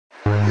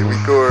Here we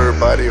go,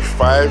 everybody.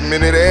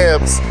 5-minute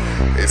abs.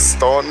 They're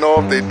starting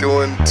off. They're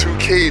doing 2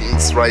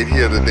 cadence right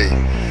here today.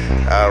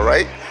 All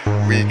right.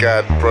 We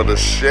got Brother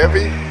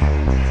Chevy,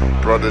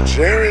 Brother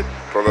Jared,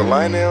 Brother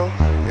Lionel,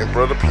 and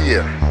Brother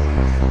Pierre.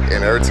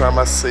 And every time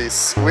I say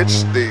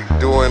switch, they're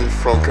doing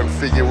from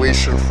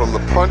configuration from the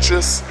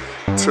punches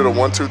to the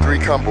 1, 2, 3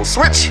 combo.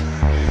 Switch!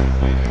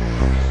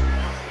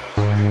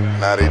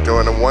 Now they're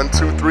doing the 1,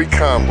 2, 3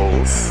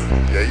 combos.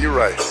 Yeah, you're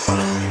right.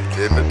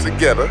 Getting it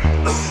together.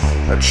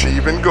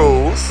 Achieving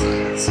goals.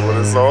 That's what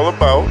it's all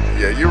about.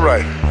 Yeah, you're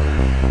right.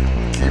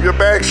 Keep your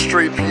back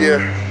straight,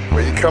 Pierre,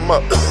 when you come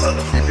up.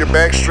 Keep your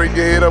back straight,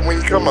 your head up when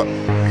you come up.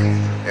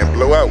 And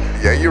blow out.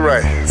 Yeah, you're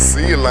right.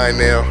 See you,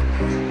 Lionel.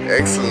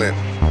 Excellent.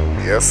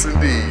 Yes,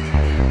 indeed.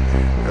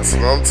 That's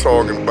what I'm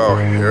talking about.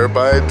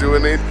 Everybody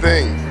doing their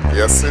thing.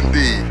 Yes,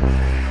 indeed.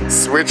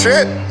 Switch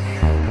it.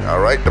 All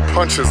right, the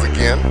punches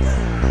again.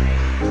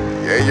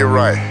 Yeah, you're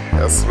right.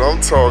 That's what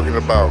I'm talking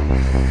about.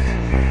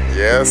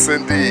 Yes,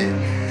 indeed.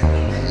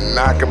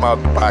 Knock him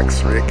out the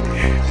box, Rick.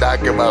 Knock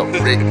him out,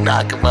 Rick.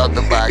 Knock him out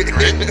the box,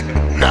 Rick.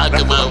 Knock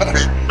him out,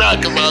 Rick.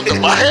 Knock him out the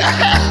box.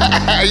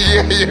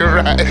 Yeah, you're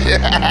right.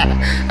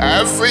 Yeah.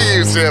 I see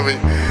you, Chevy.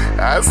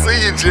 I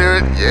see you,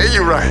 Jared. Yeah,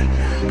 you're right.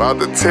 About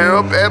to tear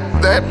up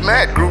that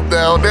mat group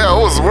down there. I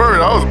was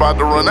worried I was about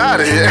to run out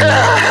of here.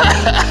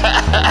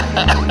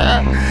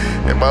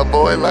 And my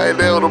boy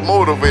Lionel, the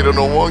motivator,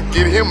 don't want to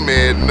get him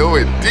mad. No,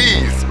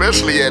 indeed.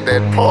 Especially at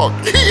that park.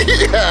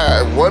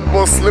 Yeah, one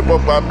more slip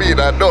up by me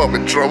and I know I'm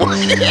in trouble.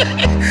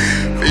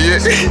 Yeah.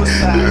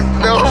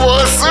 No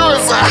more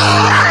suicide.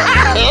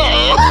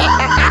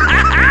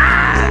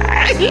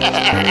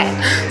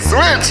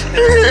 Switch.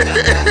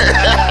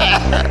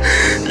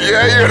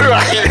 Yeah, you're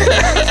right.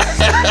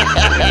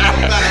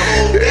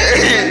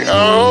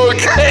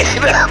 Okay,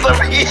 that'll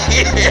be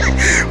it.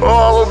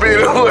 Oh, I'm gonna be in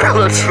a world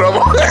of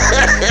trouble.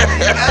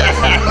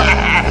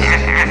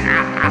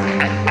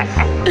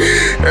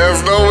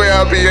 There's no way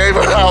I'll be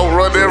able to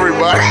outrun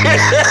everybody.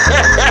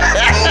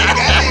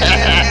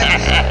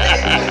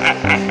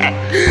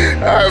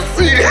 I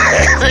see that.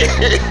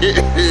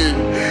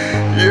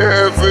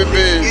 Yes,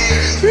 indeed.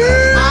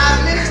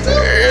 5 minutes too?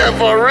 Yeah,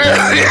 for real.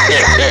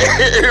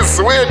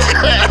 Switch.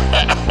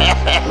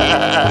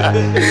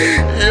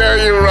 Yeah,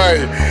 you're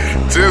right.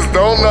 Just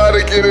don't know how to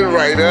get it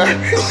right, huh?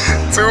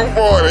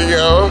 240,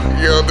 yo.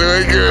 You're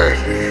doing good.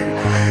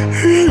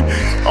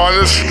 On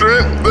the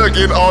strength,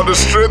 looking on the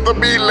strength of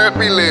me, let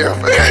me live.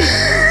 On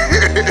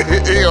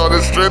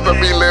the strength of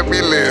me, let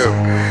me live.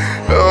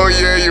 Oh,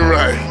 yeah, you're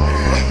right.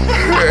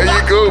 There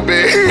you go,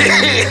 baby.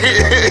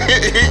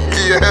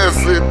 Yes,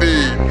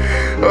 indeed.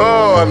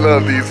 Oh, I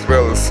love these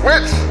fellas.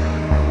 Switch.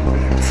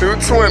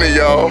 220,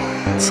 y'all.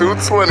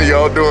 220,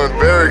 y'all doing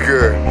very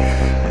good.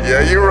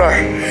 Yeah, you're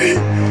right.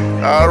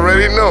 I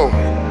already know.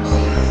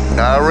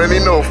 I already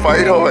know.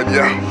 Fight hard,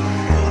 y'all.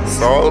 It's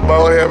all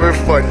about having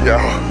fun,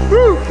 y'all.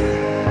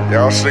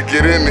 Y'all should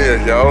get in there.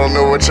 Y'all don't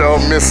know what y'all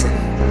missing.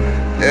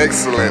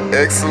 Excellent,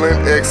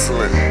 excellent,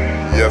 excellent.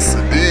 Yes,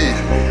 indeed.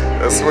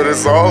 That's what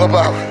it's all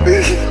about.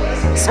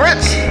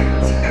 Switch.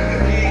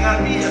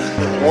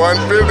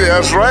 150,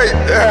 that's right.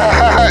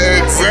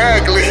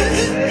 Exactly.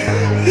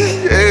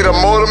 Hey, the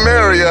more the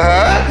merrier,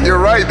 huh? You're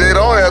right, they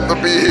don't have to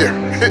be here.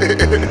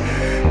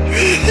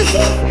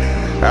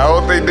 I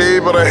don't think they're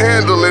able to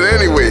handle it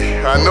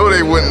anyway. I know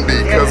they wouldn't be,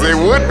 because they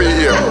would be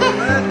here.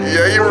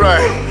 Yeah, you're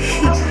right.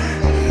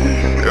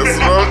 That's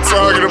what I'm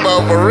talking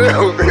about for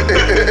real.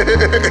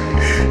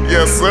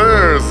 Yes,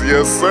 sirs.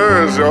 Yes,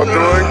 sirs. Y'all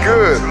doing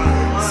good.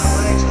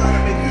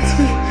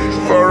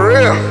 For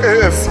real.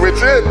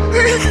 Switch it.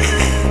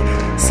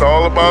 It's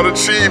all about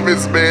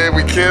achievements, man.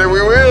 We can and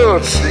we will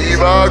achieve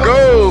our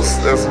goals.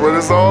 That's what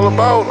it's all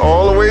about,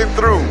 all the way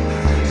through.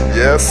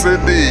 Yes,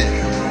 indeed.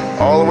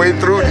 All the way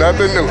through,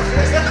 nothing new.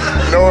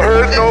 No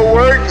hurt, no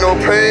work, no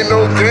pain,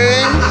 no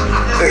gain.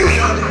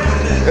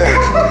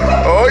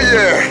 Oh,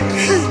 yeah.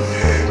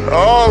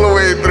 All the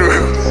way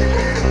through.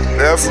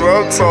 That's what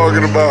I'm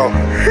talking about.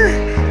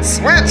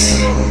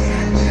 Switch.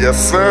 Yes,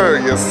 sir.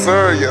 Yes,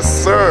 sir. Yes,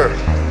 sir.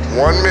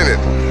 1 minute.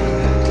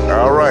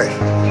 All right.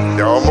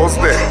 You're almost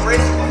there.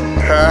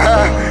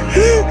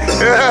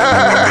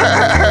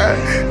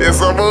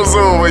 It's almost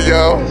over,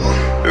 y'all.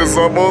 It's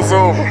almost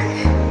over.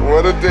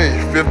 What a day.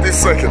 50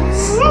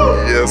 seconds.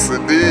 Yes,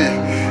 indeed.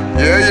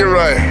 Yeah, you're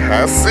right.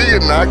 I see you.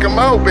 Knock him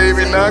out,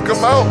 baby. Knock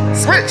him out.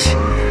 Switch.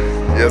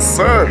 Yes,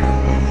 sir.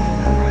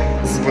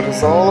 That's what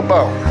it's all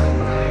about.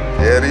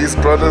 Yeah, these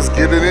brothers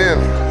get it in.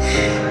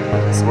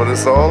 That's what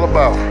it's all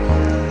about.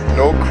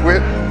 No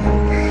quit.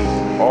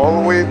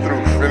 All the way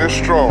through. Finish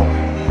strong.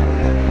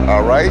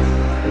 All right?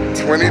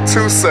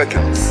 22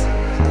 seconds.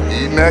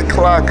 Eating that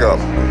clock up.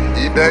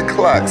 Eat that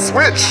clock.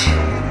 Switch.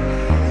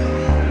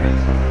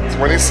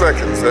 20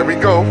 seconds. There we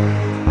go.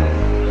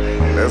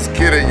 Let's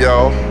get it,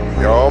 y'all.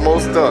 You're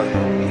almost done.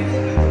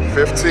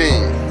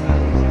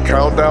 15.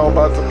 Countdown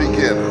about to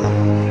begin.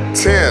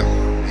 10,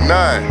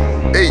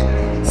 9,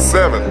 8,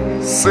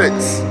 7,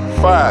 6,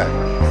 5,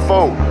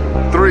 4,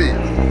 3,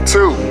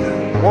 2,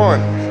 1.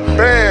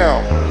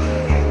 Bam!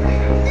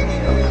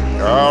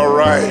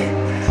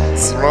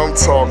 I'm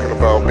talking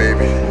about,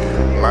 baby.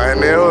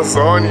 Lionel, it's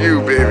on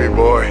you, baby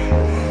boy.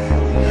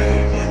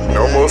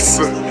 No more.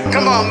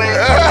 Come on, man.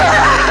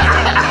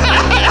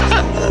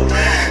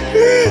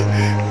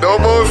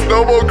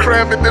 No more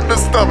cramping in the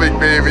stomach,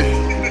 baby.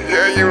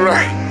 Yeah, you're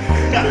right.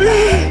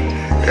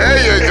 There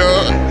you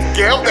go.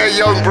 Help that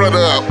young brother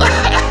up.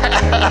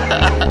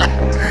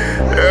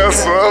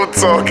 That's what I'm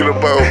talking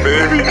about,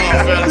 baby.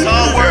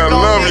 I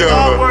love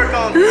y'all. Work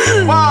on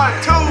 1,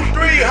 2,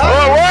 3,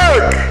 hard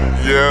work.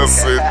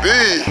 Yes,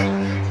 indeed.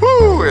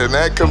 Woo, and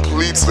that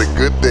completes a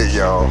good day,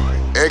 y'all.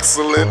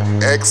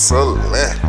 Excellent, excellent.